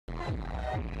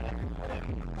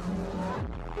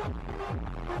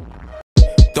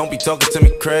Don't be talking to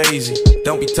me crazy.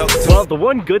 Don't be talking to me. Well, the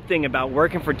one good thing about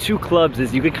working for two clubs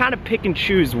is you can kind of pick and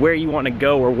choose where you want to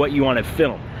go or what you want to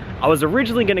film. I was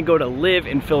originally going to go to Live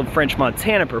and film French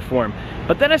Montana perform,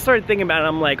 but then I started thinking about it.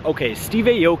 I'm like, okay, Steve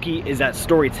Aoki is at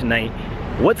Story tonight.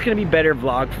 What's going to be better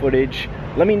vlog footage?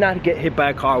 Let me not get hit by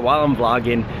a car while I'm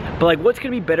vlogging, but like, what's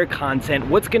going to be better content?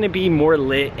 What's going to be more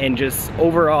lit and just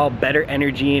overall better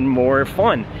energy and more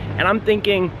fun? And I'm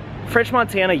thinking, French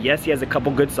Montana, yes, he has a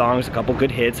couple good songs, a couple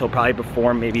good hits. He'll probably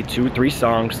perform maybe 2-3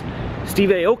 songs. Steve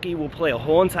Aoki will play a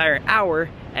whole entire hour,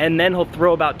 and then he'll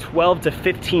throw about 12 to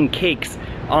 15 cakes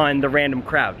on the random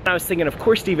crowd. I was thinking, of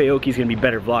course, Steve Aoki is gonna be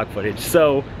better vlog footage.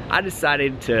 So I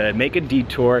decided to make a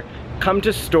detour, come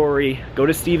to Story, go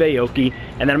to Steve Aoki,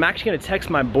 and then I'm actually gonna text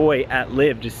my boy at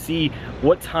Live to see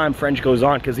what time French goes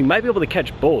on, because he might be able to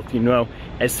catch both, you know.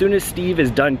 As soon as Steve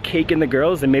is done caking the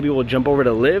girls, then maybe we'll jump over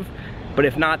to Live. But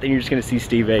if not, then you're just gonna see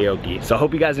Steve Aoki. So I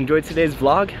hope you guys enjoyed today's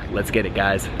vlog. Let's get it,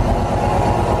 guys.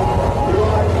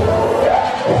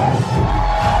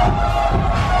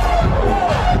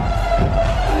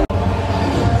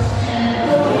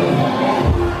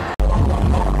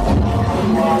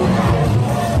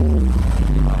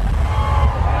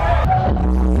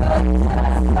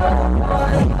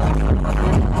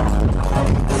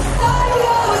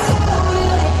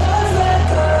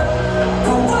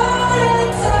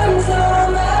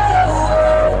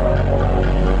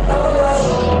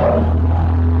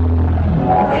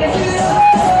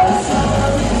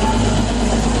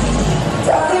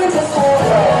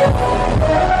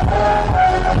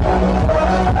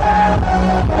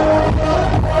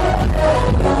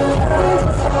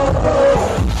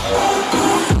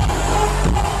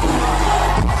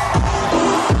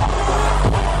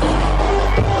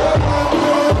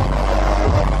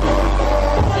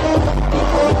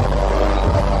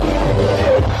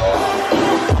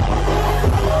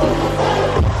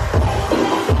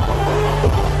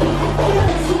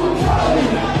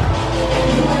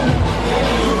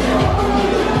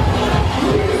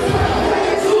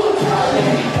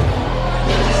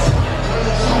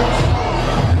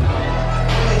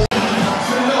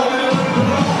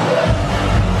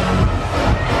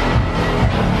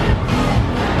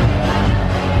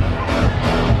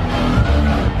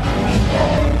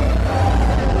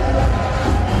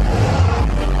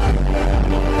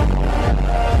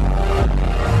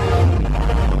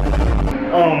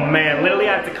 Oh man, literally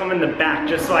I have to come in the back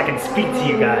just so I can speak to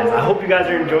you guys. I hope you guys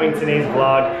are enjoying today's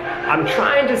vlog. I'm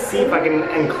trying to see if I can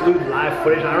include live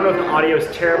footage. I don't know if the audio is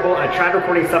terrible. I tried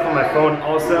recording stuff on my phone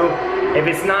also. If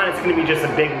it's not, it's gonna be just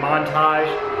a big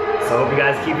montage. So I hope you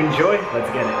guys keep enjoying.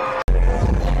 Let's get it.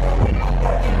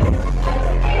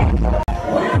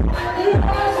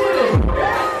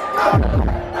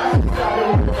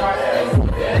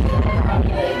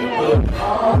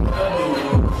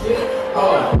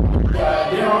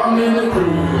 I'm in the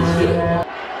cruise ship.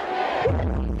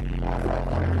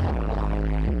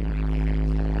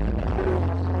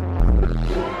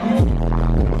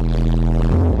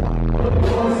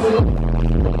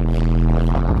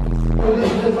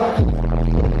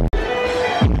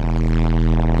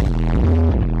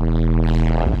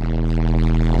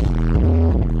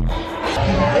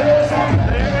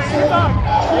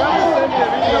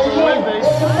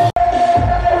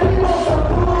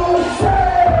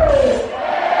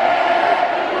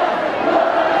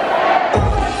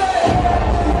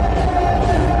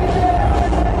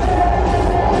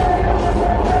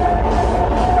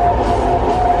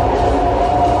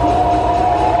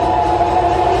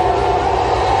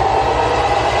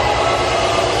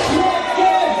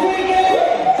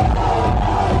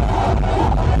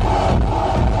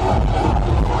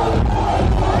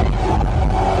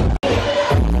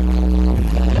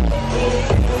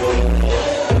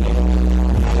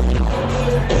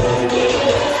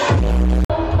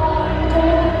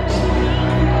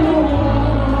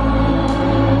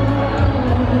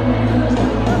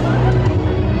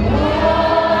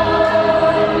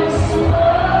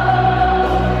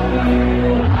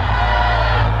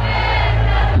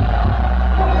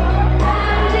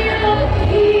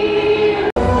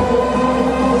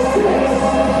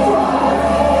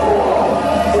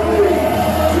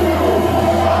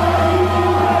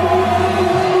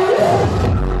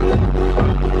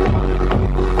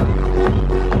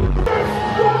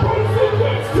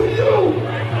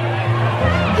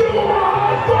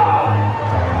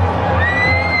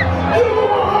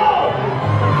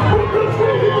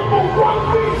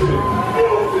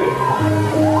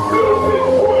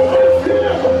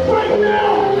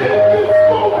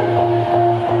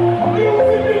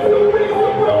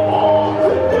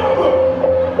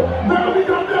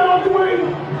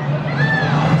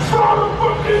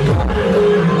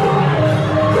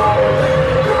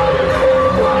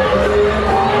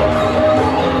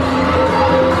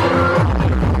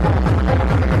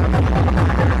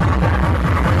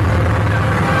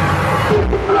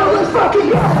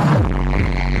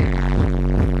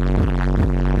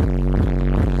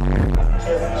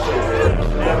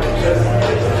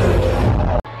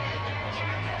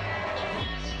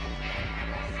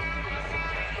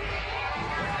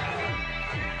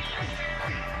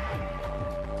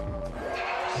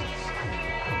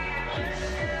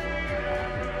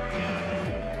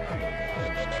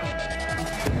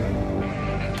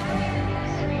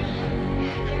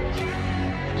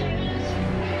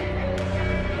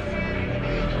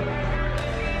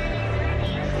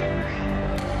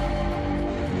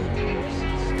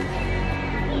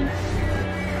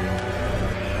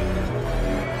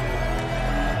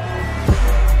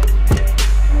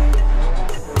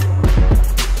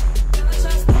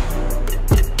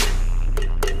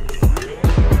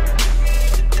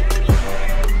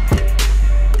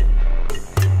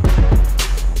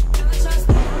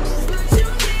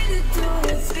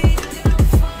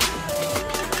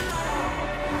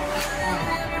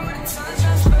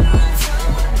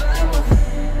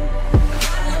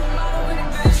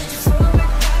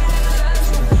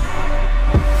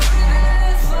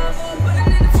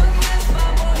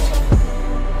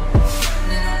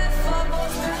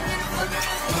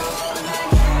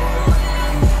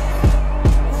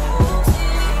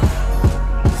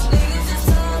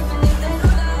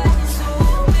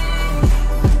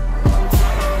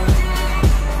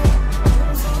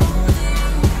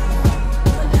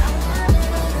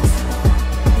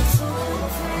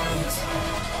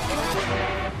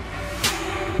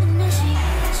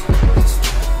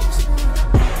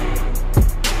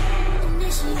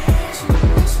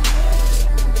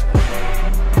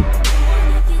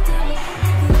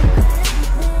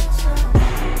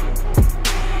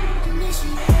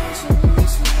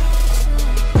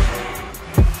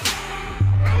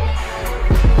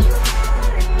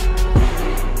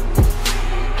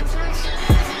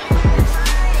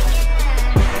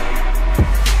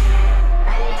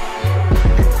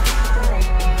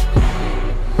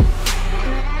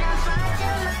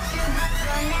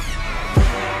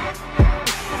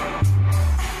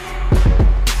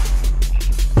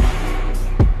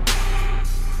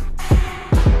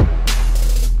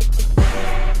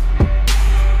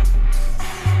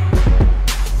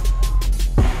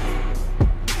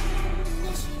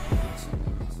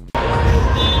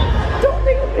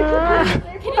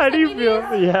 How do you feel?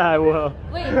 Yeah, I will.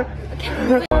 Wait.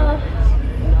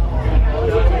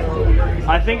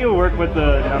 I think it would work with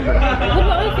the number. What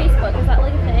about my Facebook? Is that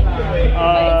like a thing?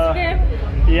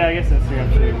 Instagram? Yeah, I guess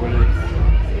Instagram too. What it is.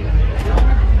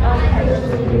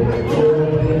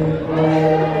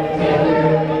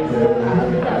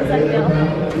 That was ideal.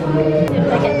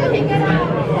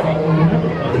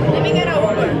 Let me get an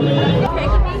Uber.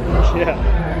 Yeah.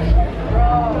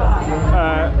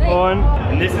 On.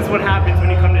 And this is what happens when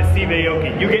you come to see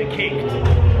Aoki. You get caked.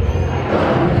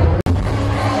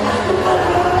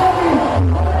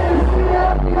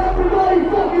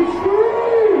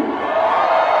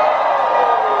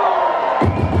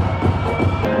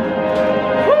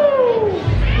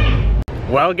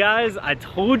 Well guys, I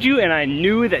told you and I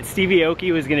knew that Stevie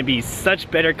Aoki was gonna be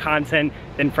such better content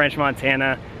than French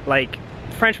Montana. Like,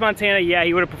 French Montana, yeah,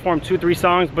 he would have performed 2 or 3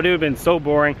 songs, but it would have been so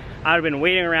boring. I would have been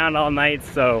waiting around all night,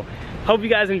 so hope you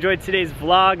guys enjoyed today's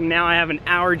vlog. Now I have an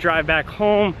hour drive back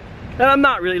home that I'm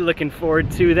not really looking forward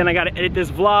to. Then I gotta edit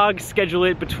this vlog, schedule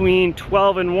it between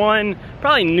 12 and 1,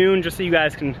 probably noon, just so you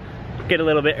guys can get a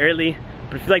little bit early.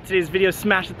 But if you like today's video,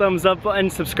 smash the thumbs up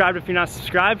button, subscribe if you're not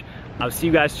subscribed. I'll see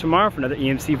you guys tomorrow for another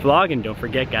EMC vlog, and don't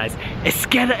forget guys,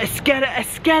 esqueda, esqueda,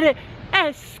 esqueda,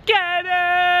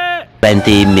 esqueda!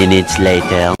 20 minutes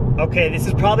later. Okay, this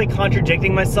is probably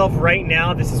contradicting myself right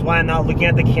now. This is why I'm not looking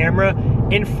at the camera.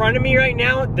 In front of me right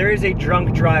now, there is a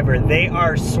drunk driver. They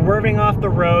are swerving off the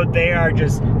road. They are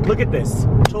just, look at this,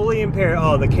 totally impaired.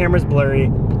 Oh, the camera's blurry.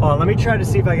 Oh, let me try to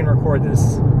see if I can record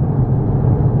this.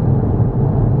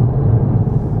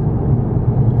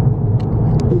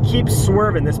 Keep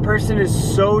swerving. This person is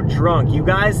so drunk. You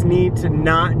guys need to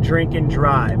not drink and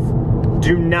drive.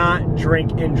 Do not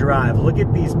drink and drive. Look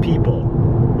at these people.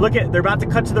 Look at, they're about to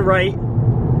cut to the right.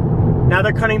 Now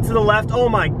they're cutting to the left. Oh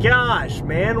my gosh,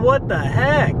 man, what the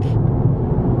heck?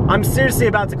 I'm seriously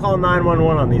about to call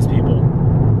 911 on these people.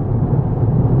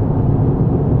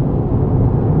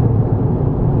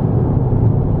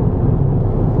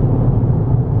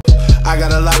 I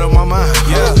got a lot on my mind,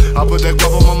 yeah. I put that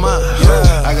guap on my mind,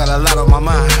 yeah. I got a lot on my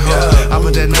mind, yeah. I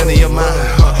put that none in your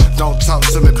mind. Don't talk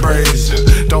to me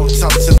crazy. Don't talk to me.